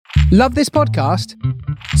Love this podcast?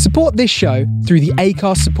 Support this show through the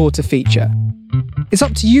Acast supporter feature. It's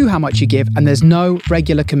up to you how much you give, and there's no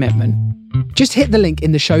regular commitment. Just hit the link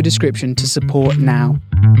in the show description to support now.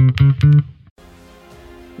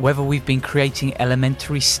 Whether we've been creating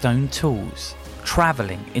elementary stone tools,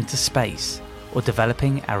 travelling into space, or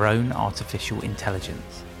developing our own artificial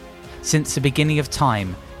intelligence, since the beginning of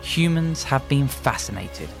time, humans have been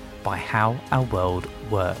fascinated by how our world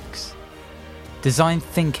works. Design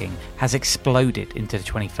thinking has exploded into the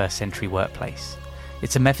 21st century workplace.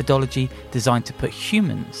 It's a methodology designed to put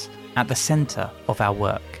humans at the centre of our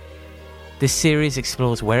work. This series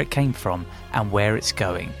explores where it came from and where it's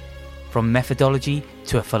going. From methodology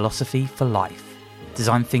to a philosophy for life,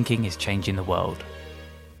 design thinking is changing the world.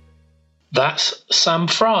 That's Sam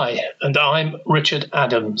Fry, and I'm Richard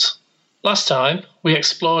Adams. Last time, we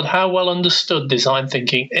explored how well understood design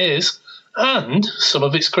thinking is and some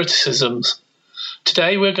of its criticisms.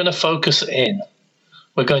 Today, we're going to focus in.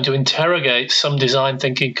 We're going to interrogate some design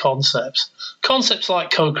thinking concepts. Concepts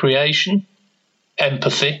like co-creation,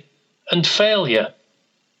 empathy, and failure.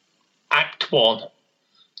 Act 1.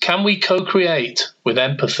 Can we co-create with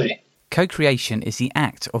empathy? Co-creation is the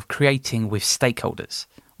act of creating with stakeholders,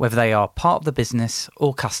 whether they are part of the business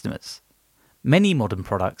or customers. Many modern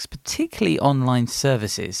products, particularly online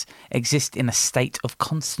services, exist in a state of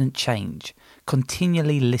constant change,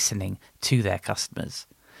 continually listening to their customers.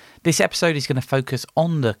 This episode is going to focus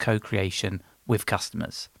on the co-creation with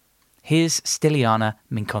customers. Here's Styliana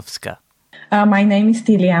Minkowska. My name is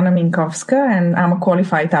Styliana Minkowska and I'm a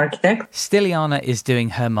qualified architect. Styliana is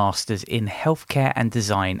doing her Masters in Healthcare and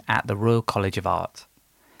Design at the Royal College of Art.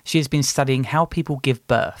 She has been studying how people give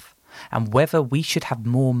birth and whether we should have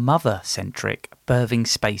more mother-centric birthing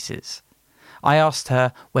spaces. I asked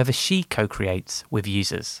her whether she co-creates with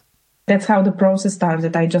users. That's how the process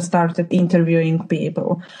started. I just started interviewing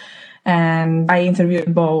people. And I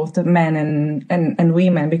interviewed both men and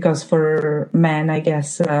women because for men, I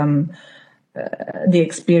guess, the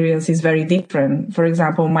experience is very different. For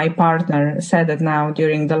example, my partner said that now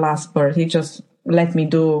during the last birth, he just let me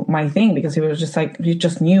do my thing because he was just like, you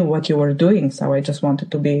just knew what you were doing. So I just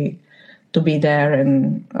wanted to be there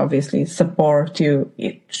and obviously support you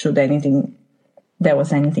should there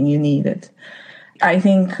was anything you needed. I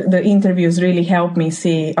think the interviews really helped me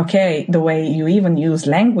see, okay, the way you even use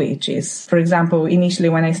language is, for example, initially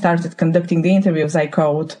when I started conducting the interviews, I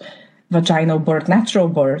called vaginal birth natural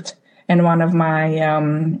birth. And one of my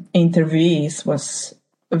interviewees was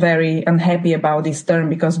very unhappy about this term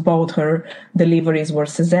because both her deliveries were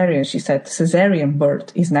cesarean. She said cesarean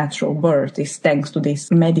birth is natural birth. It's thanks to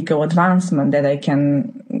this medical advancement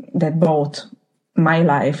that both my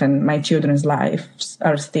life and my children's lives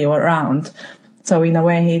are still around. So in a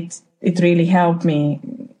way, it really helped me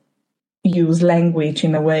use language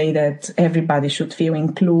in a way that everybody should feel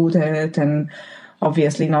included, and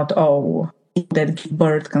obviously not all that give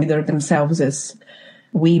birth consider themselves as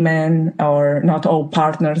women, or not all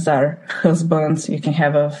partners are husbands. You can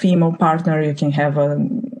have a female partner, you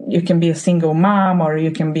can be a single mom, or you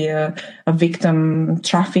can be a victim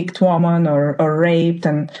trafficked woman or raped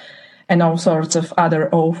and all sorts of other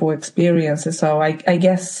awful experiences. So I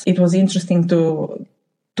guess it was interesting to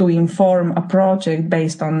inform a project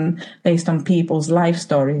based on people's life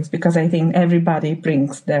stories, because I think everybody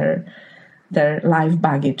brings their life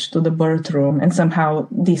baggage to the birth room, and somehow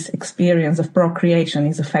this experience of procreation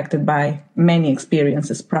is affected by many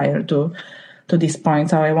experiences prior to this point.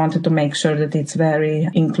 So I wanted to make sure that it's very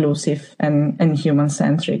inclusive and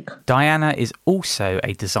human-centric. Diana is also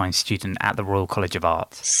a design student at the Royal College of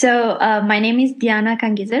Art. So my name is Diana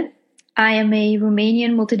Canghise. I am a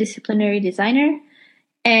Romanian multidisciplinary designer,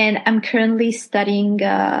 and I'm currently studying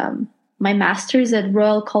my master's at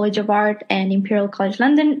Royal College of Art and Imperial College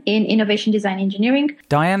London in Innovation Design Engineering.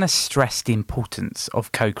 Diana stressed the importance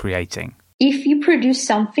of co-creating. If you produce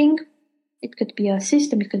something, it could be a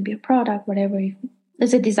system, it could be a product, whatever,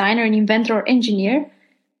 as a designer, an inventor, or engineer,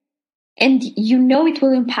 and you know it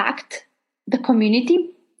will impact the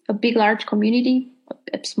community, a big, large community,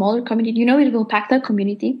 a smaller community, you know it will impact the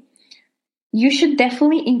community, you should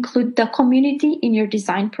definitely include the community in your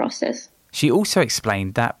design process. She also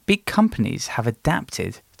explained that big companies have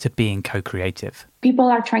adapted to being co-creative. People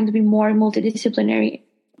are trying to be more multidisciplinary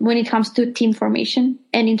when it comes to team formation,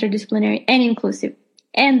 and interdisciplinary and inclusive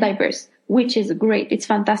and diverse, which is great. It's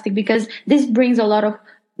fantastic because this brings a lot of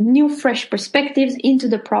new, fresh perspectives into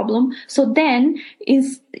the problem. So then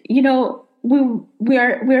we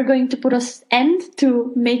are going to put an end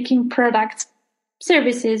to making products,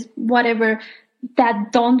 services, whatever,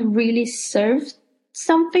 that don't really serve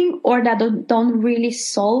something or that don't really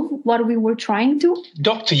solve what we were trying to.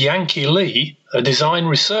 Dr. Yankee Lee, a design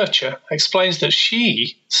researcher, explains that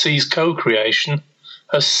she sees co-creation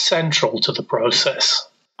as central to the process.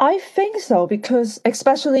 I think so, because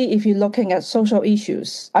especially if you're looking at social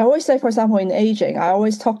issues, I always say, for example, in aging, I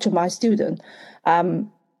always talk to my students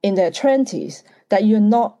in their 20s that you're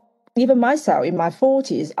not, even myself in my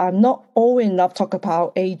 40s, I'm not old enough to talk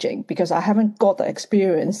about aging because I haven't got the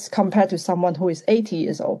experience compared to someone who is 80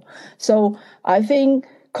 years old. So I think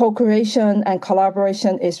co-creation and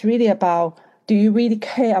collaboration is really about, do you really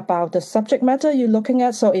care about the subject matter you're looking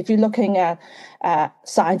at? So if you're looking at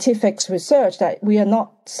scientific research, that we are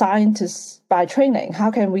not scientists by training,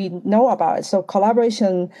 how can we know about it? So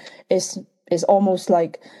collaboration is almost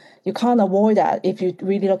like, you can't avoid that if you're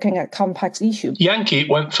really looking at complex issues. Yankee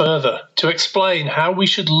went further to explain how we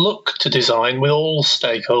should look to design with all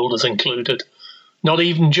stakeholders included, not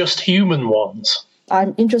even just human ones.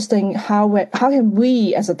 I'm interested in how can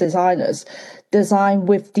we as a designers design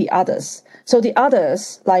with the others. So the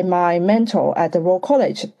others, like my mentor at the Royal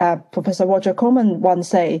College, Professor Roger Coleman once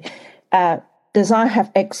say, design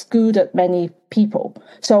have excluded many people.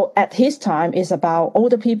 So at his time, it's about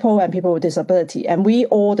older people and people with disability. And we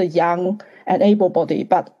all the young and able-bodied,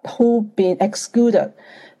 but who been excluded,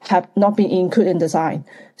 have not been included in design.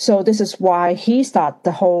 So this is why he started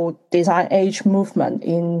the whole design age movement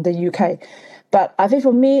in the UK. But I think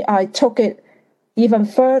for me, I took it even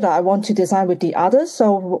further. I want to design with the others.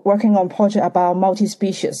 So working on project about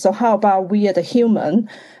multi-species. So how about we are the human?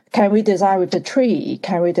 Can we design with the tree?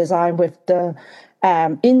 Can we design with the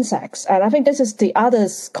insects? And I think this is the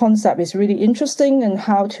others concept is really interesting, and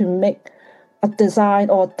how to make a design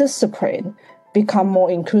or discipline become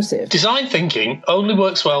more inclusive. Design thinking only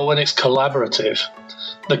works well when it's collaborative.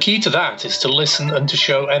 The key to that is to listen and to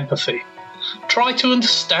show empathy. Try to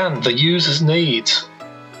understand the user's needs.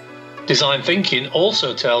 Design thinking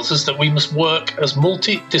also tells us that we must work as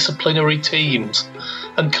multidisciplinary teams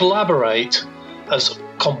and collaborate as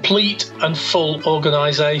complete and full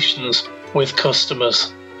organisations with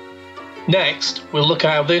customers. Next, we'll look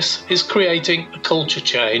at how this is creating a culture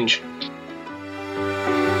change.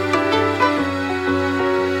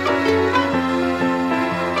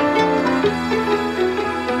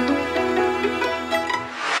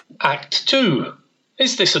 Act 2.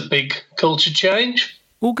 Is this a big culture change?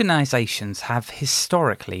 Organisations have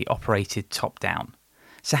historically operated top-down.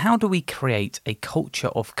 So how do we create a culture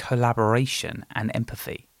of collaboration and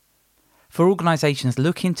empathy? For organisations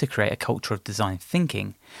looking to create a culture of design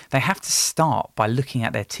thinking, they have to start by looking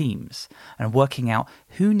at their teams and working out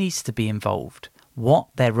who needs to be involved, what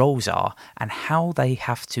their roles are, and how they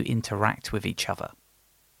have to interact with each other.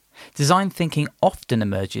 Design thinking often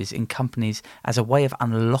emerges in companies as a way of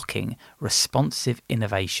unlocking responsive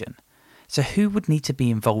innovation. So who would need to be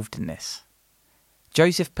involved in this?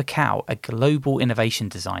 Joseph Pacal, a global innovation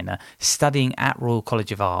designer studying at Royal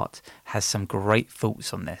College of Art, has some great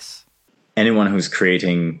thoughts on this. Anyone who's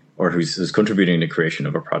creating or who's contributing to the creation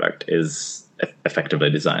of a product is effectively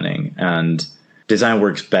designing. And design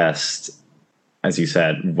works best, as you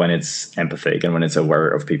said, when it's empathic and when it's aware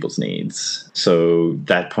of people's needs. So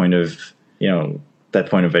that point of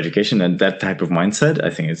education and that type of mindset, I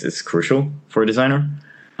think is crucial for a designer.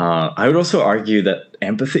 I would also argue that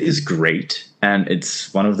empathy is great, and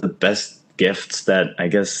it's one of the best gifts that I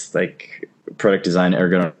guess like product design,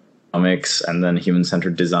 ergonomics, and then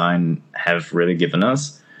human-centered design have really given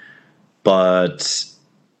us. But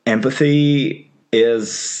empathy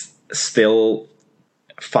is still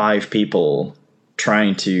 5 people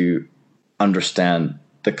trying to understand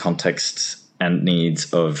the context and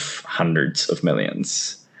needs of hundreds of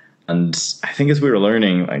millions. And I think as we were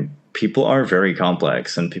learning, like, people are very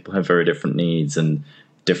complex and people have very different needs, and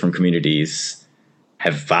different communities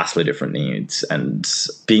have vastly different needs. And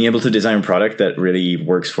being able to design a product that really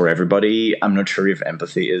works for everybody, I'm not sure if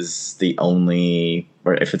empathy is the only,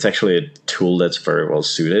 or if it's actually a tool that's very well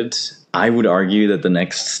suited. I would argue that the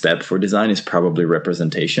next step for design is probably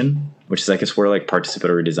representation, which is, I guess, where like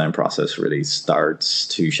participatory design process really starts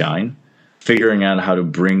to shine. Figuring out how to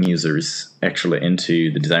bring users actually into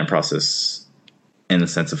the design process in the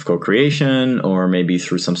sense of co-creation, or maybe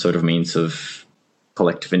through some sort of means of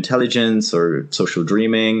collective intelligence or social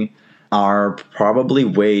dreaming, are probably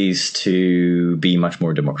ways to be much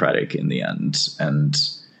more democratic in the end. And,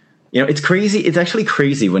 it's crazy. It's actually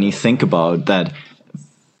crazy when you think about that.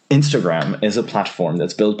 Instagram is a platform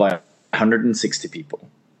that's built by 160 people.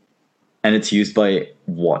 And it's used by,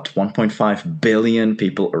 1.5 billion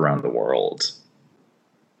people around the world.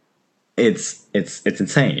 It's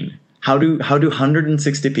insane. How do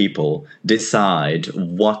 160 people decide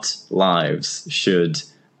what lives should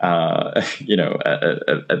a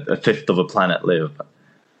fifth of a planet live?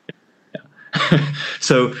 Yeah.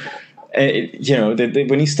 So,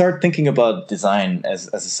 when you start thinking about design as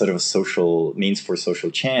a sort of a social means for social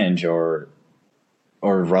change, or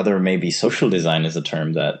rather maybe social design is a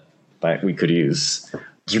term that we could use,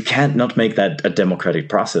 you can't not make that a democratic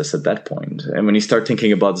process at that point. And when you start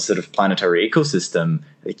thinking about the sort of planetary ecosystem,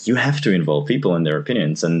 like, you have to involve people in their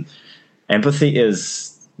opinions. And empathy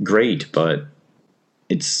is great, but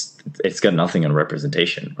it's got nothing on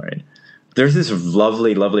representation, right? There's this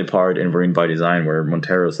lovely, lovely part in Marine by Design where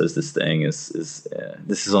Montero says this thing this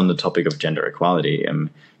is on the topic of gender equality.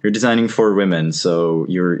 You're designing for women, so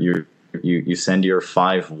you send your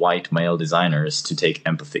 5 white male designers to take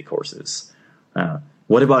empathy courses.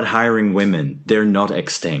 What about hiring women? They're not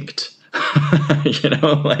extinct.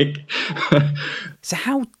 So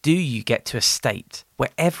how do you get to a state where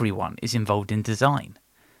everyone is involved in design?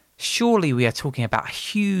 Surely we are talking about a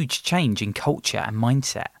huge change in culture and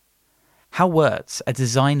mindset. Hal Wirtz, a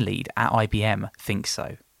design lead at IBM, thinks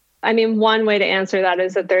so. I mean, one way to answer that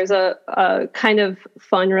is that there's a kind of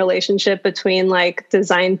fun relationship between like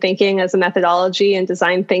design thinking as a methodology and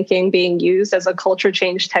design thinking being used as a culture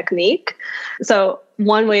change technique. So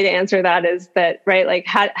one way to answer that is that, right, like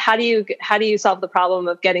how do you solve the problem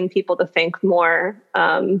of getting people to think more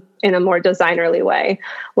in a more designerly way?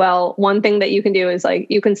 Well, one thing that you can do is like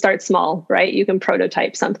you can start small, right? You can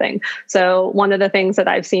prototype something. So one of the things that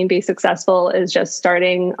I've seen be successful is just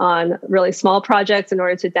starting on really small projects in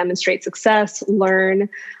order to demonstrate success, learn.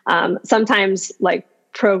 Sometimes like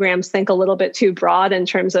programs think a little bit too broad in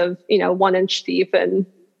terms of 1 inch deep and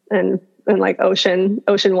like ocean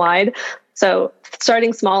wide. So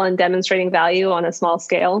starting small and demonstrating value on a small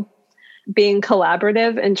scale, being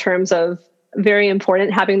collaborative in terms of very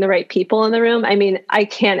important, having the right people in the room. I mean, I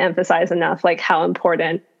can't emphasize enough like how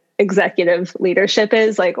important executive leadership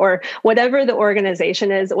is, like, or whatever the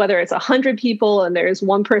organization is, whether it's 100 people and there's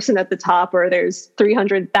one person at the top, or there's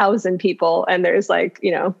 300,000 people and there's like,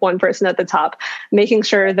 one person at the top, making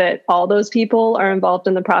sure that all those people are involved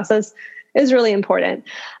in the process is really important.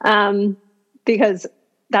 Because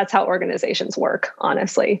that's how organizations work,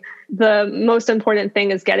 honestly. The most important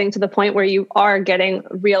thing is getting to the point where you are getting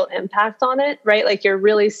real impact on it, right? Like you're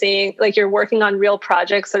really seeing, like you're working on real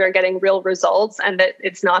projects that are getting real results, and that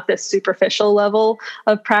it's not this superficial level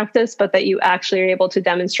of practice, but that you actually are able to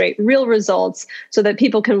demonstrate real results so that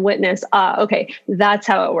people can witness, okay, that's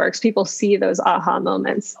how it works. People see those aha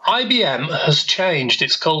moments. IBM has changed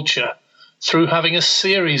its culture through having a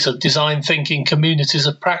series of design thinking communities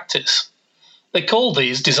of practice. They call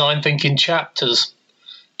these design thinking chapters.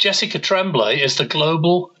 Jessica Tremblay is the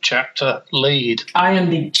global chapter lead. I am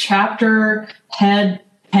the chapter head,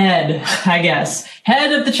 I guess.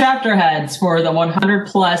 Head of the chapter heads for the 100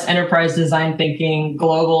 plus enterprise design thinking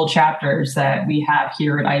global chapters that we have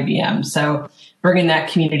here at IBM. So bringing that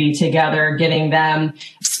community together, getting them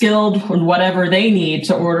skilled in whatever they need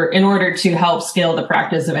in order to help scale the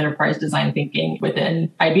practice of enterprise design thinking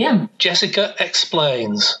within IBM. Jessica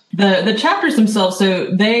explains. The chapters themselves, so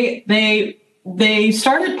they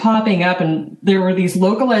started popping up, and there were these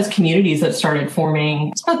localized communities that started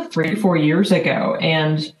forming about 3 or 4 years ago.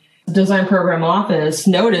 And the design program office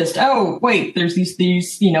noticed, oh, wait, there's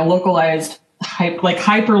these localized,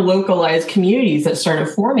 hyper localized communities that started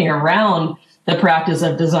forming around the practice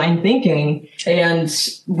of design thinking, and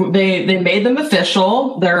they made them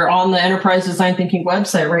official. They're on the Enterprise Design Thinking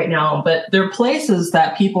website right now, but they're places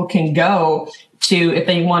that people can go to if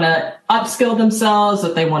they want to upskill themselves,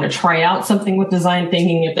 if they want to try out something with design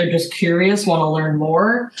thinking, if they're just curious, want to learn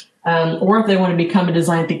more, or if they want to become a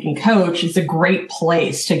design thinking coach. It's a great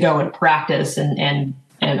place to go and practice and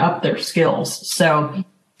up their skills. So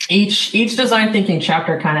each design thinking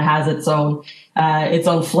chapter kind of has its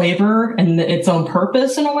own flavor and its own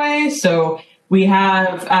purpose in a way. So we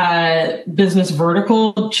have business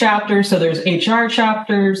vertical chapters. So there's HR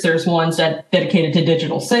chapters. There's ones that dedicated to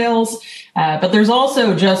digital sales, but there's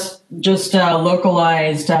also just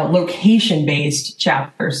localized location-based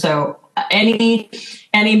chapters. So any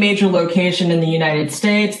major location in the United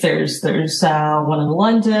States, there's one in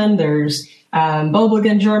London. There's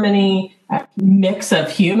Boblingen, Germany. Mix of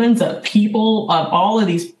humans, of people, of all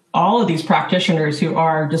of these practitioners who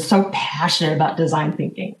are just so passionate about design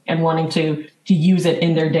thinking and wanting to use it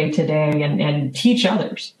in their day-to-day and teach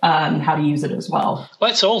others how to use it as well.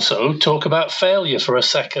 Let's also talk about failure for a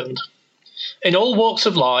second. In all walks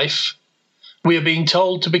of life, we are being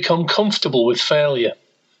told to become comfortable with failure,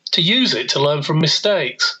 to use it to learn from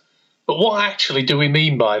mistakes. But what actually do we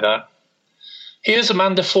mean by that? Here's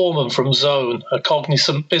Amanda Foreman from Zone, a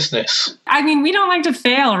cognizant business. I mean, we don't like to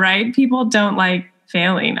fail, right? People don't like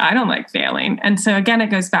failing. I don't like failing. And so again, it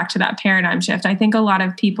goes back to that paradigm shift. I think a lot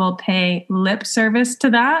of people pay lip service to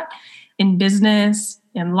that in business,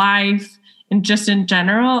 in life, and just in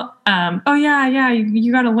general.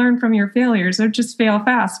 You got to learn from your failures or just fail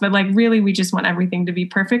fast. But like really, we just want everything to be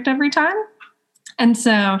perfect every time. And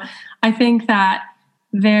so I think that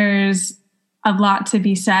there's a lot to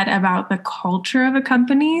be said about the culture of a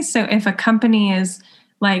company. So if a company is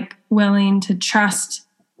like willing to trust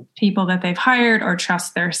people that they've hired or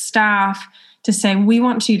trust their staff to say, we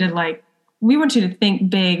want you to think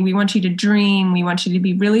big. We want you to dream. We want you to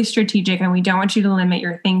be really strategic, and we don't want you to limit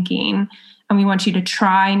your thinking. And we want you to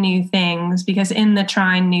try new things, because in the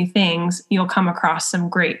trying new things, you'll come across some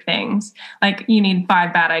great things. Like you need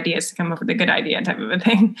 5 bad ideas to come up with a good idea type of a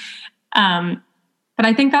thing. But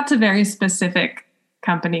I think that's a very specific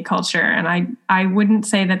company culture. And I wouldn't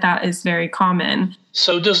say that that is very common.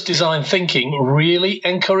 So does design thinking really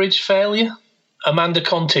encourage failure? Amanda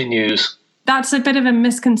continues. That's a bit of a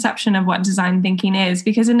misconception of what design thinking is,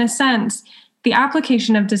 because in a sense, the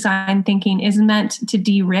application of design thinking is meant to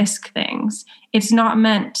de-risk things. It's not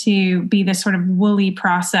meant to be this sort of woolly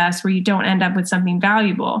process where you don't end up with something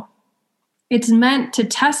valuable. It's meant to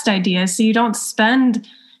test ideas so you don't spend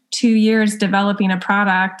 2 years developing a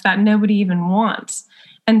product that nobody even wants.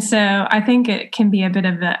 And so I think it can be a bit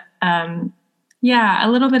of a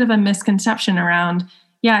little bit of a misconception around,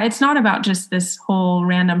 it's not about just this whole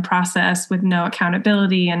random process with no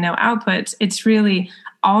accountability and no outputs. It's really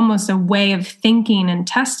almost a way of thinking and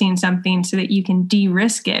testing something so that you can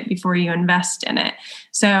de-risk it before you invest in it.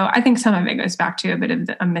 So I think some of it goes back to a bit of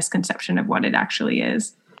a misconception of what it actually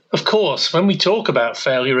is. Of course, when we talk about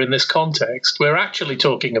failure in this context, we're actually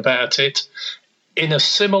talking about it in a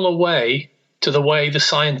similar way to the way the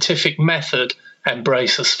scientific method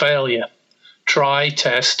embraces failure. Try,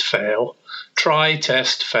 test, fail. Try,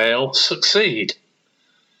 test, fail, succeed.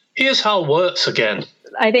 Here's Hal Wirtz again.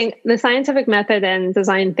 I think the scientific method and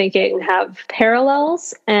design thinking have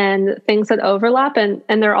parallels and things that overlap, and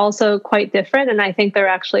they're also quite different. And I think they're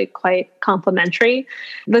actually quite complementary.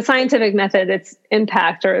 The scientific method, its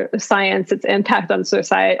impact, or science, its impact on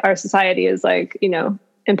society, our society is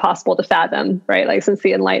impossible to fathom, right? Like since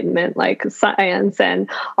the Enlightenment, like science and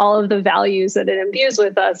all of the values that it imbues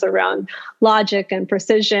with us around logic and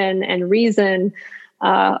precision and reason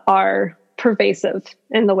are pervasive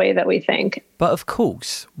in the way that we think. But of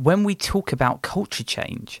course, when we talk about culture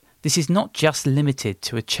change, this is not just limited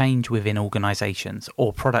to a change within organisations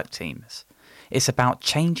or product teams. It's about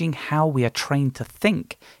changing how we are trained to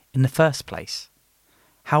think in the first place.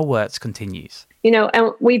 Hal Wirtz continues.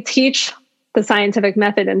 And we teach the scientific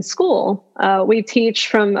method in school. We teach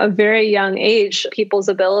from a very young age people's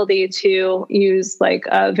ability to use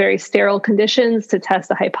very sterile conditions to test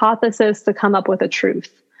a hypothesis to come up with a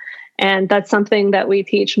truth. And that's something that we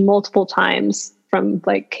teach multiple times from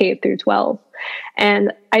K through 12.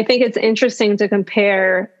 And I think it's interesting to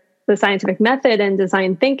compare the scientific method and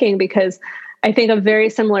design thinking, because I think a very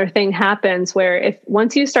similar thing happens where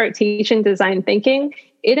once you start teaching design thinking,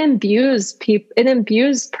 it imbues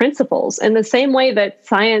principles in the same way that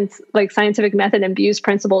science, scientific method, imbues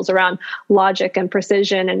principles around logic and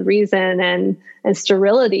precision and reason and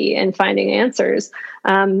sterility in finding answers.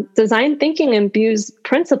 Design thinking imbues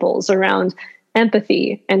principles around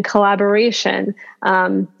empathy and collaboration.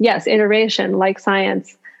 Iteration, like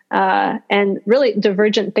science, and really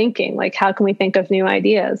divergent thinking, like how can we think of new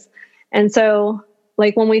ideas? And so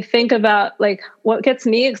when we think about what gets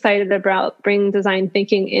me excited about bringing design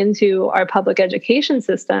thinking into our public education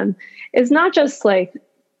system is not just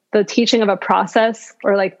the teaching of a process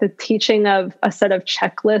or the teaching of a set of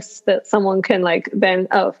checklists that someone can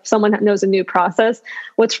someone knows a new process.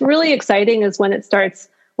 What's really exciting is when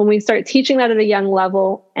we start teaching that at a young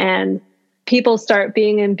level and people start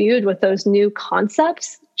being imbued with those new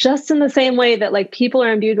concepts, just in the same way that people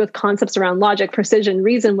are imbued with concepts around logic, precision,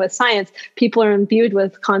 reason with science, people are imbued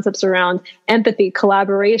with concepts around empathy,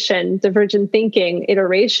 collaboration, divergent thinking,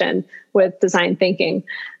 iteration with design thinking.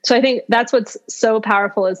 So I think that's what's so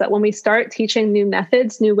powerful, is that when we start teaching new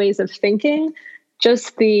methods, new ways of thinking,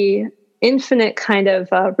 just the infinite kind of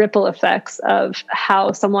ripple effects of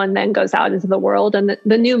how someone then goes out into the world and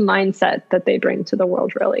the new mindset that they bring to the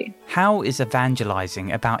world, really. How is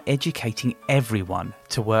evangelizing about educating everyone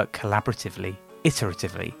to work collaboratively,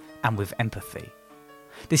 iteratively, and with empathy?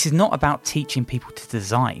 This is not about teaching people to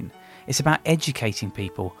design. It's about educating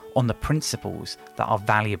people on the principles that are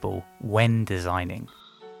valuable when designing.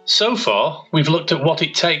 So far, we've looked at what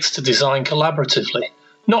it takes to design collaboratively.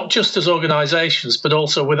 not just as organisations, but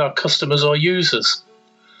also with our customers or users.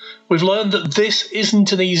 We've learned that this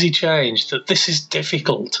isn't an easy change, that this is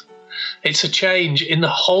difficult. It's a change in the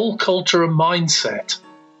whole culture and mindset.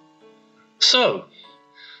 So,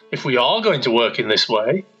 if we are going to work in this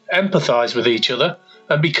way, empathise with each other,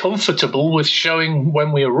 and be comfortable with showing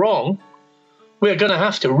when we are wrong, we're going to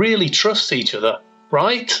have to really trust each other,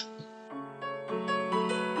 right?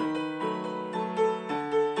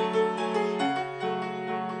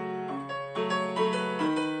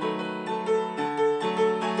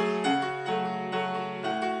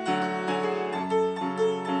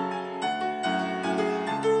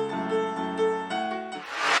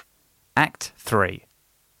 Act 3.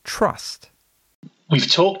 Trust. We've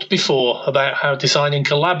talked before about how designing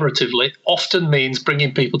collaboratively often means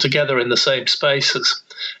bringing people together in the same spaces.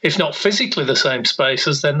 If not physically the same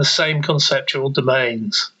spaces, then the same conceptual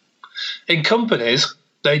domains. In companies,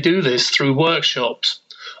 they do this through workshops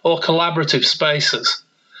or collaborative spaces.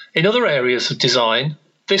 In other areas of design,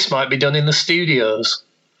 this might be done in the studios.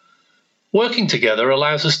 Working together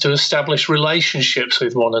allows us to establish relationships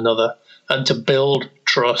with one another and to build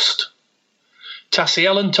trust. Tassie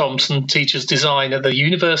Ellen Thompson teaches design at the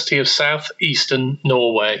University of South Eastern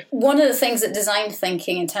Norway. One of the things that design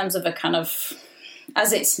thinking, in terms of a kind of,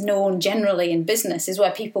 as it's known generally in business, is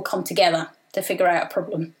where people come together to figure out a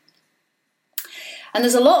problem. And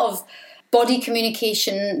there's a lot of body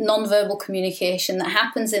communication, non-verbal communication that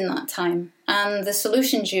happens in that time. And the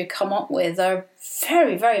solutions you come up with are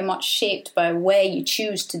very, very much shaped by where you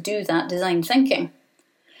choose to do that design thinking.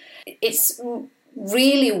 It's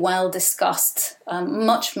really well discussed,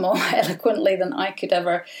 much more eloquently than I could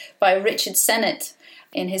ever, by Richard Sennett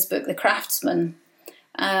in his book The Craftsman.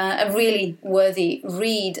 A really worthy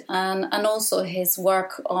read, and also his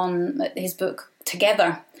work on his book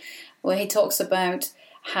Together, where he talks about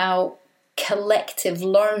how collective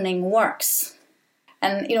learning works.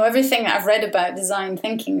 And, everything I've read about design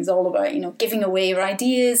thinking is all about, giving away your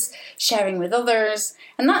ideas, sharing with others,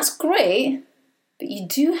 and that's great, but you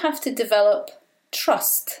do have to develop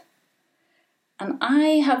trust. And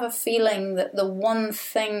I have a feeling that the one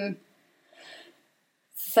thing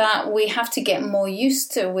that we have to get more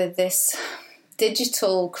used to with this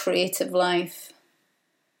digital creative life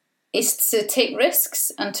is to take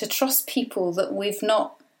risks and to trust people that we've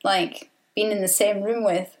not been in the same room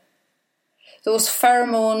with. Those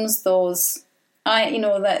pheromones,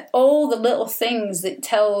 that all the little things that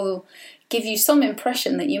give you some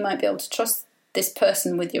impression that you might be able to trust this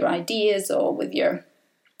person with your ideas or with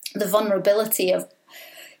the vulnerability of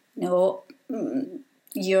your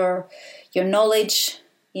knowledge,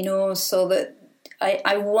 so that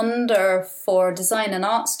I wonder for design and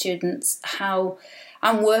art students how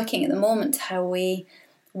I'm working at the moment, how we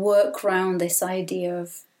work around this idea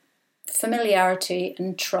of familiarity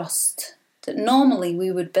and trust that normally we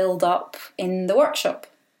would build up in the workshop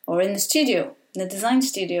or in the studio, in the design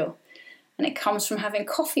studio, and it comes from having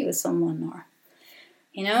coffee with someone or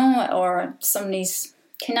somebody's,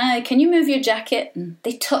 can you move your jacket? And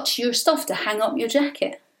they touch your stuff to hang up your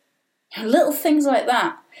jacket. Little things like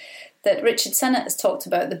that Richard Sennett has talked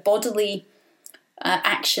about, the bodily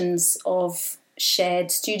actions of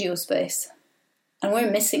shared studio space. And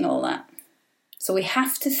we're missing all that. So we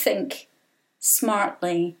have to think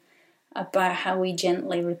smartly about how we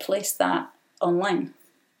gently replace that online.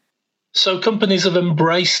 So companies have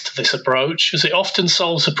embraced this approach as it often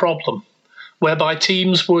solves a problem, whereby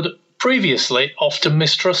teams would previously often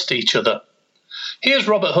mistrust each other. Here's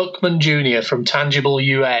Robert Hookman Jr. from Tangible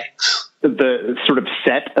UX. The sort of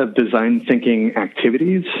set of design thinking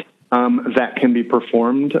activities that can be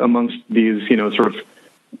performed amongst these, sort of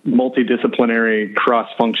multidisciplinary,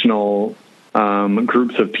 cross-functional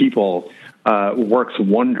groups of people works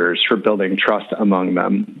wonders for building trust among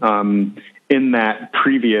them. In that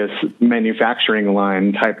previous manufacturing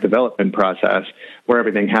line type development process, where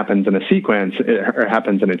everything happens in a sequence or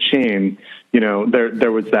happens in a chain,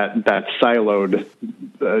 there was that siloed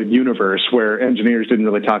universe where engineers didn't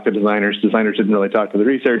really talk to designers didn't really talk to the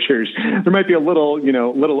researchers. There might be a little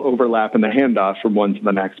overlap in the handoff from one to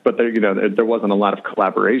the next, but there wasn't a lot of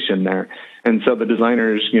collaboration there. And so the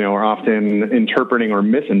designers, are often interpreting or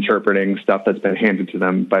misinterpreting stuff that's been handed to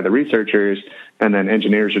them by the researchers, and then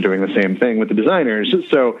engineers are doing the same thing with the designers.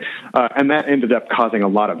 So, and that ended up causing a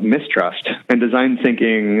lot of mistrust. And design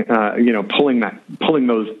thinking, pulling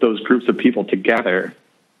those groups of people together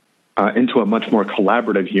into a much more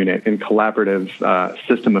collaborative unit and collaborative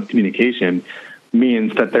system of communication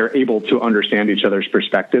means that they're able to understand each other's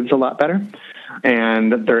perspectives a lot better,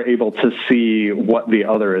 and they're able to see what the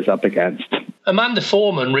other is up against. Amanda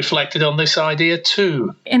Foreman reflected on this idea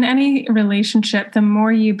too. In any relationship, the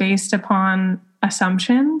more you based upon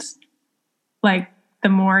assumptions, like the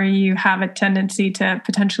more you have a tendency to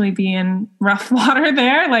potentially be in rough water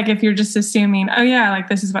there. Like if you're just assuming, oh yeah, like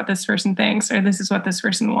this is what this person thinks, or this is what this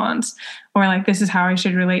person wants, or like this is how I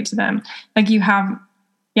should relate to them. Like you have,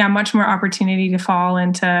 much more opportunity to fall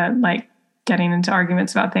into like getting into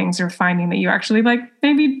arguments about things or finding that you actually like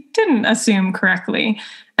maybe didn't assume correctly.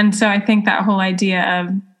 And so I think that whole idea of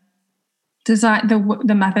design,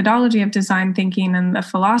 the methodology of design thinking and the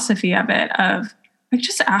philosophy of it, of like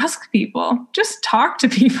just ask people, just talk to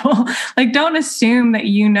people. Like don't assume that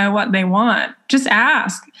you know what they want. Just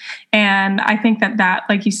ask. And I think that,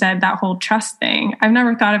 like you said, that whole trust thing, I've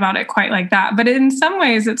never thought about it quite like that. But in some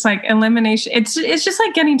ways it's like elimination. It's just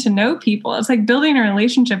like getting to know people. It's like building a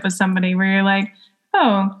relationship with somebody where you're like,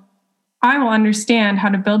 oh, I will understand how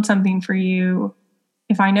to build something for you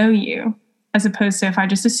if I know you, as opposed to if I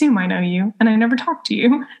just assume I know you and I never talk to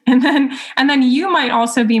you. And then you might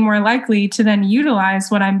also be more likely to then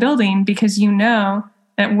utilize what I'm building because you know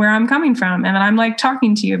that where I'm coming from and then I'm like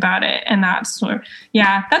talking to you about it. And that's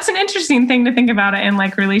that's an interesting thing to think about it in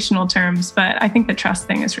like relational terms. But I think the trust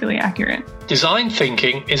thing is really accurate. Design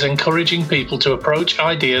thinking is encouraging people to approach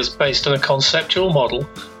ideas based on a conceptual model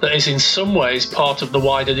that is in some ways part of the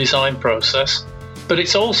wider design process. But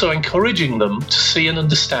it's also encouraging them to see and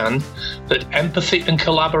understand that empathy and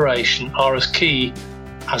collaboration are as key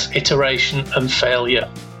as iteration and failure.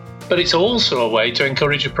 But it's also a way to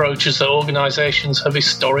encourage approaches that organisations have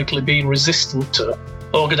historically been resistant to.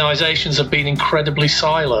 Organisations have been incredibly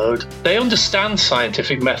siloed. They understand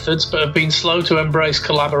scientific methods but have been slow to embrace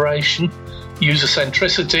collaboration,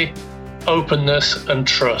 user-centricity, openness and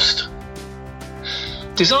trust.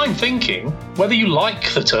 Design thinking, whether you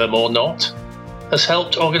like the term or not, has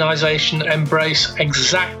helped organisations embrace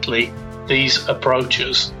exactly these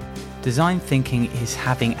approaches. Design thinking is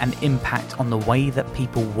having an impact on the way that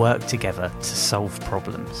people work together to solve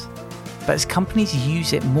problems. But as companies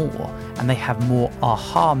use it more and they have more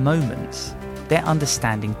aha moments, their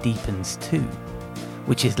understanding deepens too,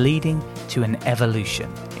 which is leading to an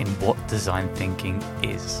evolution in what design thinking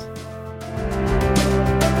is.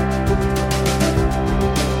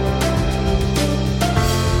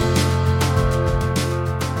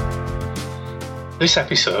 This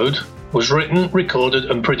episode was written,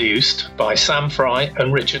 recorded and produced by Sam Fry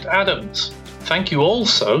and Richard Adams. Thank you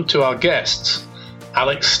also to our guests,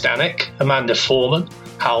 Alex Stanek, Amanda Foreman,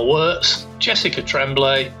 Hal Wirtz, Jessica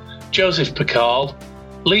Tremblay, Joseph Picard,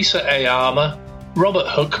 Lisa Ayama, Robert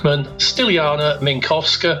Huckman, Stiliana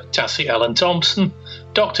Minkowska, Tassie Ellen Thompson,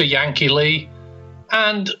 Dr. Yankee Lee,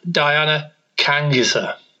 and Diana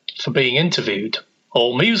Kangiza for being interviewed.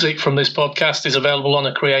 All music from this podcast is available on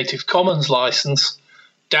a Creative Commons license,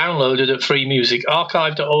 downloaded at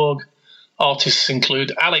freemusicarchive.org. Artists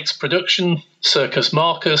include Alex Production, Circus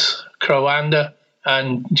Marcus, Croanda,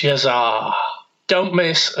 and Jazar. Don't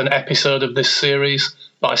miss an episode of this series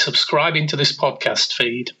by subscribing to this podcast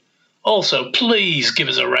feed. Also, please give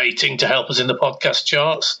us a rating to help us in the podcast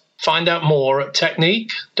charts. Find out more at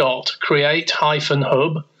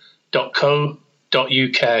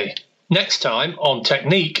technique.create-hub.co.uk. Next time on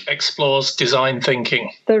Technique explores design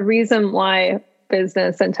thinking. The reason why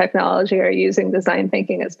business and technology are using design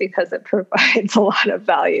thinking is because it provides a lot of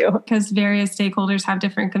value. Because various stakeholders have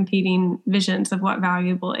different competing visions of what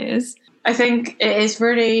valuable is. I think it is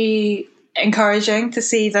really encouraging to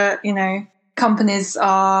see that, companies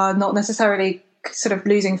are not necessarily sort of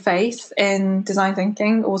losing faith in design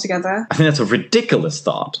thinking altogether. I think that's a ridiculous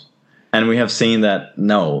thought. And we have seen that,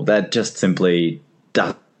 no, that just simply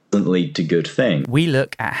doesn't lead to good things. We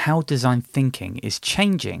look at how design thinking is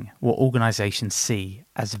changing what organisations see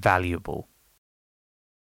as valuable.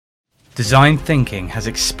 Design thinking has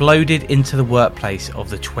exploded into the workplace of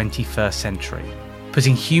the 21st century,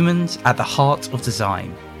 putting humans at the heart of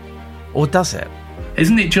design. Or does it?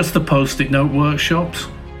 Isn't it just the post-it note workshops?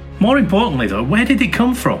 More importantly though, where did it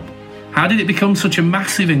come from? How did it become such a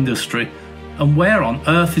massive industry? And where on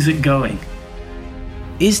earth is it going?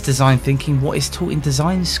 Is design thinking what is taught in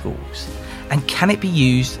design schools? And can it be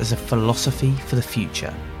used as a philosophy for the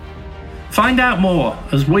future? Find out more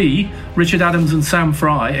as we, Richard Adams and Sam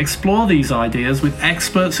Fry, explore these ideas with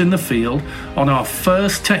experts in the field on our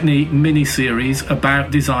first Technique mini-series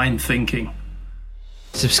about design thinking.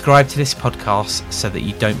 Subscribe to this podcast so that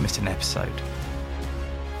you don't miss an episode.